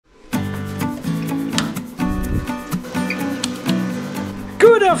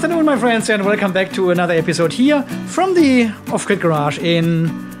afternoon, my friends, and welcome back to another episode here from the Off-Grid Garage in...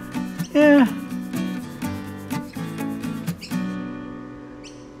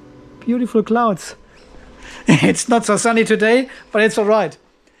 beautiful clouds. It's not so sunny today, but it's alright.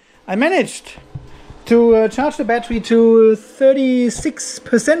 I managed to charge the battery to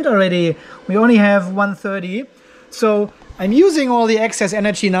 36% already. We only have 130. So I'm using all the excess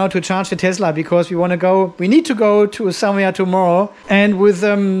energy now to charge the Tesla because we need to go to somewhere tomorrow. And with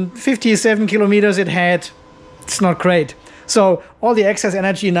 57 kilometers it's not great. So all the excess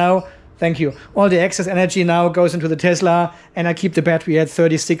energy now, thank you. All the excess energy now goes into the Tesla and I keep the battery at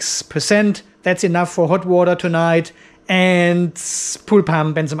 36%. That's enough for hot water tonight and pool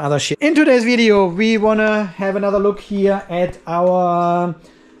pump and some other shit. In today's video, we wanna have another look here at our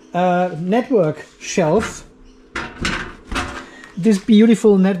network shelf. This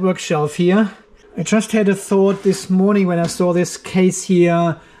beautiful network shelf here. I just had a thought this morning when I saw this case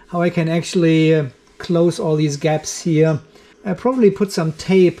here, how I can actually close all these gaps here. I probably put some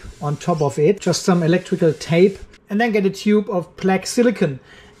tape on top of it, just some electrical tape, and then get a tube of black silicon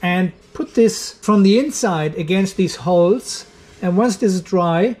and put this from the inside against these holes. And once this is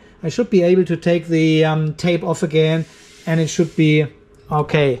dry, I should be able to take the tape off again and it should be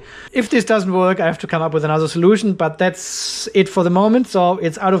okay. If this doesn't work, I have to come up with another solution, but that's it for the moment, so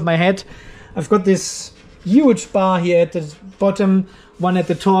it's out of my head. I've got this huge bar here at the bottom, one at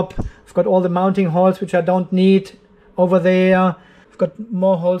the top. I've got all the mounting holes which I don't need over there. I've got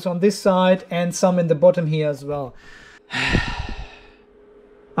more holes on this side and some in the bottom here as well.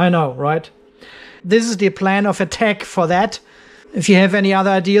 I know, right? This is the plan of attack for that. If you have any other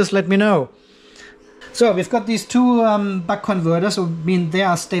ideas, let me know. So we've got these two buck converters, I mean they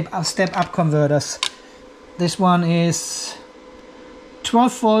are step-up converters. This one is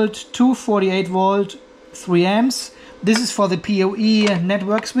 12 volt to 48 volt, 3 amps. This is for the PoE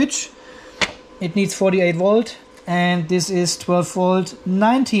network switch. It needs 48 volt. And this is 12 volt,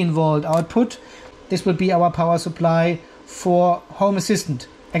 19 volt output. This will be our power supply for Home Assistant.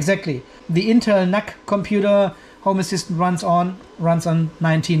 Exactly. The Intel NUC computer Home Assistant runs on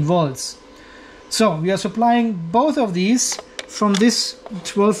 19 volts. So we are supplying both of these from this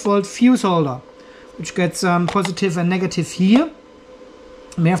 12 volt fuse holder, which gets positive and negative here.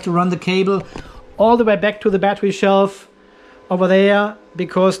 We have to run the cable all the way back to the battery shelf over there,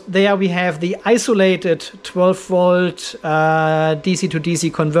 because there we have the isolated 12 volt DC to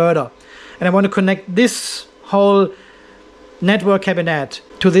DC converter. And I want to connect this whole network cabinet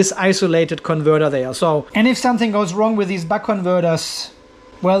to this isolated converter there. So, and if something goes wrong with these buck converters,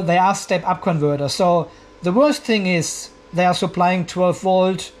 well, they are step-up converters. So the worst thing is they are supplying 12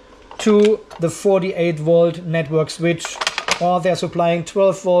 volt to the 48 volt network switch, or they're supplying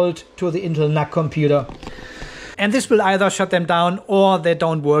 12 volt to the Intel NUC computer. And this will either shut them down or they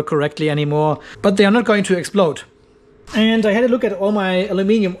don't work correctly anymore, but they are not going to explode. And I had a look at all my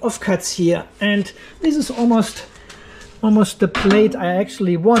aluminium offcuts here, and this is almost the plate I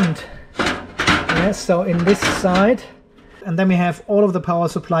actually want. Yes, so in this side. And then we have all of the power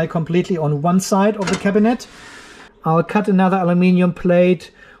supply completely on one side of the cabinet. I'll cut another aluminium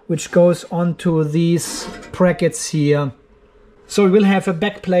plate which goes onto these brackets here. So we will have a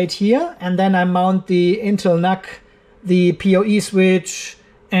back plate here, and then I mount the Intel NUC, the PoE switch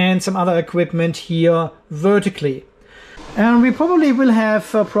and some other equipment here vertically. And we probably will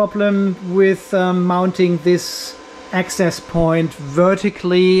have a problem with mounting this access point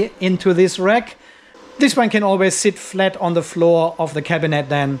vertically into this rack. This one can always sit flat on the floor of the cabinet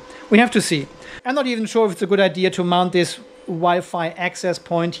then. We have to see. I'm not even sure if it's a good idea to mount this Wi-Fi access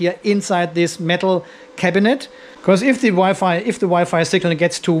point here inside this metal cabinet, because if the Wi-Fi signal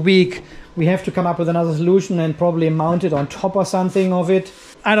gets too weak, we have to come up with another solution and probably mount it on top or something of it.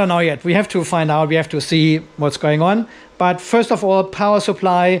 I don't know yet. We have to find out. We have to see what's going on. But first of all, power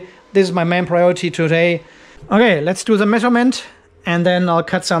supply. This is my main priority today. Okay, let's do the measurement, and then I'll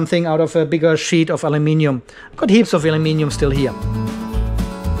cut something out of a bigger sheet of aluminium. I've got heaps of aluminium still here.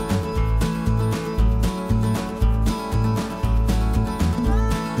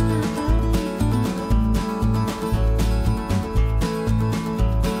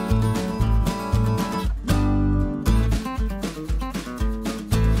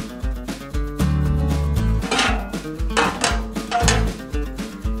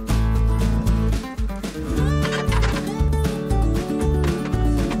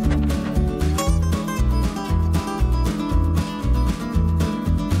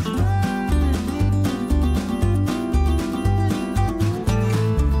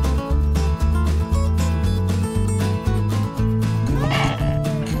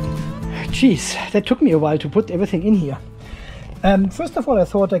 Jeez, that took me a while to put everything in here. First of all, I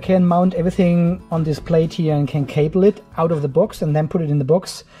thought I can mount everything on this plate here and can cable it out of the box and then put it in the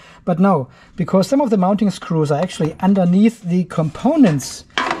box. But no, because some of the mounting screws are actually underneath the components,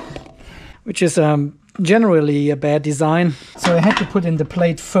 which is generally a bad design. So I had to put in the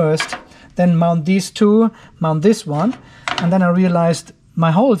plate first, then mount these two, mount this one, and then I realized my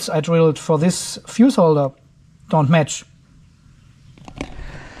holes I drilled for this fuse holder don't match.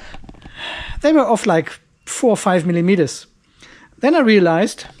 They were off like 4 or 5 millimeters. Then I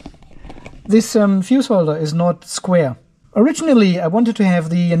realized this fuse holder is not square. Originally I wanted to have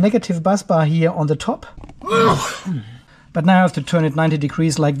the negative bus bar here on the top, but now I have to turn it 90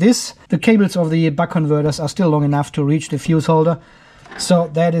 degrees like this. The cables of the buck converters are still long enough to reach the fuse holder, so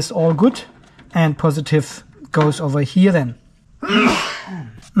that is all good, and positive goes over here then.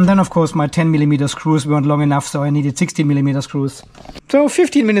 And then of course my 10 millimeter screws weren't long enough, so I needed 16 millimeter screws. So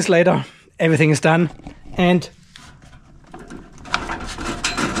 15 minutes later everything is done and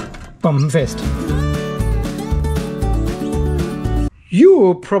bombenfest.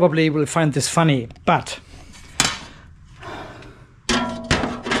 You probably will find this funny, but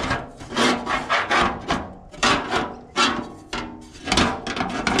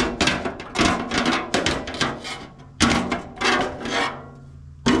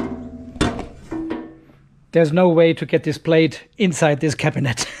there's no way to get this plate inside this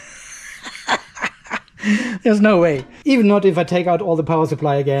cabinet. There's no way. Even not if I take out all the power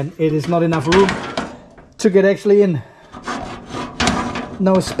supply again. It is not enough room to get actually in.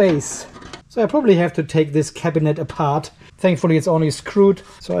 No space. So I probably have to take this cabinet apart. Thankfully it's only screwed,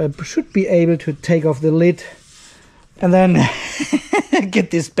 so I should be able to take off the lid and then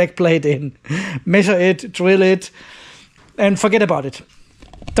get this backplate in. Measure it, drill it, and forget about it.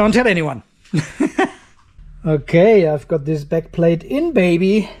 Don't tell anyone. Okay, I've got this backplate in,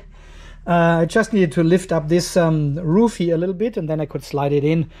 baby. I just needed to lift up this roof here a little bit and then I could slide it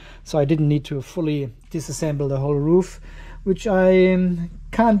in, so I didn't need to fully disassemble the whole roof, which I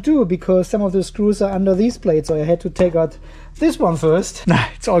can't do because some of the screws are under these plates, so I had to take out this one first. Nah,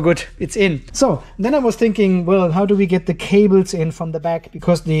 it's all good, it's in. So then I was thinking, well, how do we get the cables in from the back,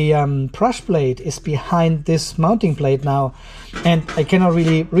 because the brush plate is behind this mounting plate now and I cannot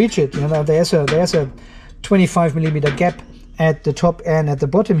really reach it. You know, there's a 25 millimeter gap at the top and at the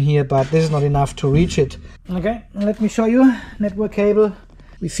bottom here, but this is not enough to reach it. Okay, let me show you. Network cable.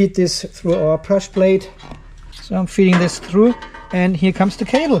 We feed this through our brush plate. So I'm feeding this through and here comes the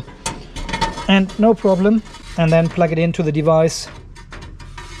cable. And no problem. And then plug it into the device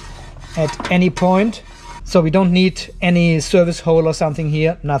at any point. So we don't need any service hole or something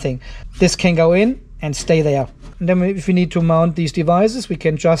here, nothing. This can go in and stay there. And then if we need to mount these devices, we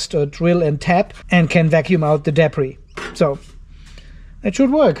can just drill and tap and can vacuum out the debris. So it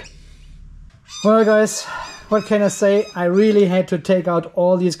should work. Well guys, what can I say? I really had to take out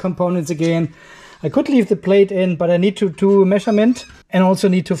all these components again. I could leave the plate in, but I need to do a measurement and also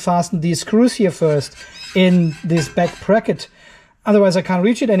need to fasten these screws here first in this back bracket. Otherwise I can't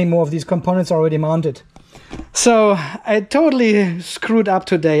reach it anymore if these components are already mounted. So I totally screwed up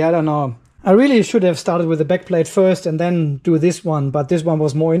today, I don't know. I really should have started with the backplate first and then do this one, but this one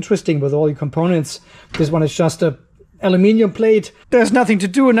was more interesting with all the components. This one is just a aluminium plate. There's nothing to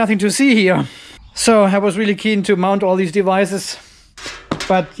do, nothing to see here. So I was really keen to mount all these devices,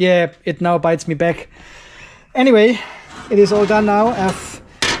 but yeah, it now bites me back. Anyway, it is all done now. I've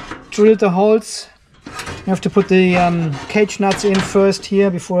drilled the holes. I have to put the cage nuts in first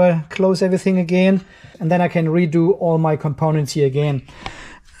here before I close everything again, and then I can redo all my components here again.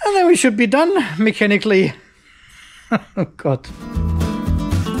 And then we should be done mechanically. Oh God.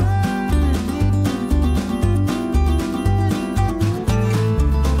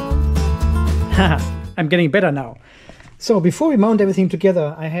 I'm getting better now. So before we mount everything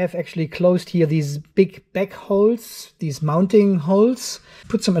together, I have actually closed here these big back holes, these mounting holes,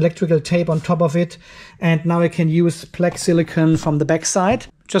 put some electrical tape on top of it, and now I can use black silicone from the back side.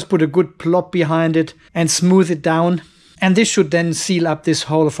 Just put a good plop behind it and smooth it down. And this should then seal up this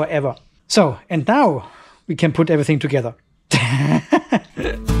hole forever. So, and now we can put everything together. I've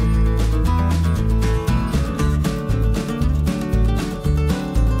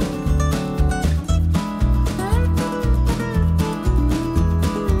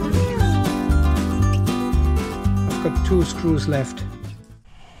got 2 screws left.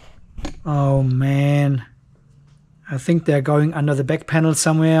 Oh man. I think they're going under the back panel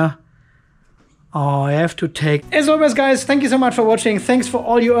somewhere. Oh, I have to take... As always, guys, thank you so much for watching. Thanks for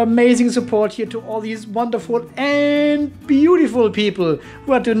all your amazing support here to all these wonderful and beautiful people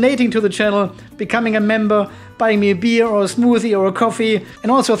who are donating to the channel, becoming a member, buying me a beer or a smoothie or a coffee. And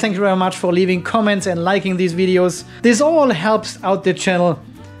also thank you very much for leaving comments and liking these videos. This all helps out the channel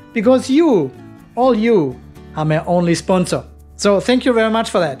because you, all you, are my only sponsor. So thank you very much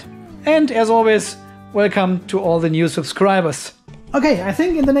for that. And as always, welcome to all the new subscribers. Okay, I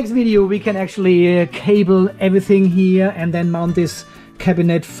think in the next video we can actually cable everything here and then mount this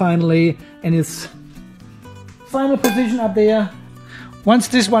cabinet finally in its final position up there. Once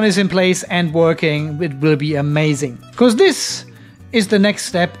this one is in place and working, it will be amazing. Because this is the next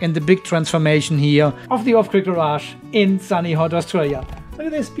step in the big transformation here of the off-grid garage in sunny hot Australia. Look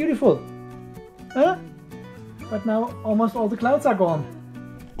at this, beautiful. Huh? But now almost all the clouds are gone.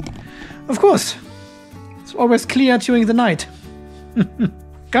 Of course, it's always clear during the night.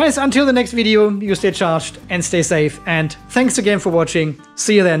 Guys, until the next video, you stay charged and stay safe, and thanks again for watching.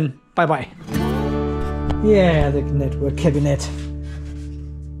 See you then. Bye bye. Yeah, the network cabinet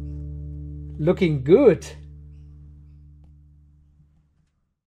looking good.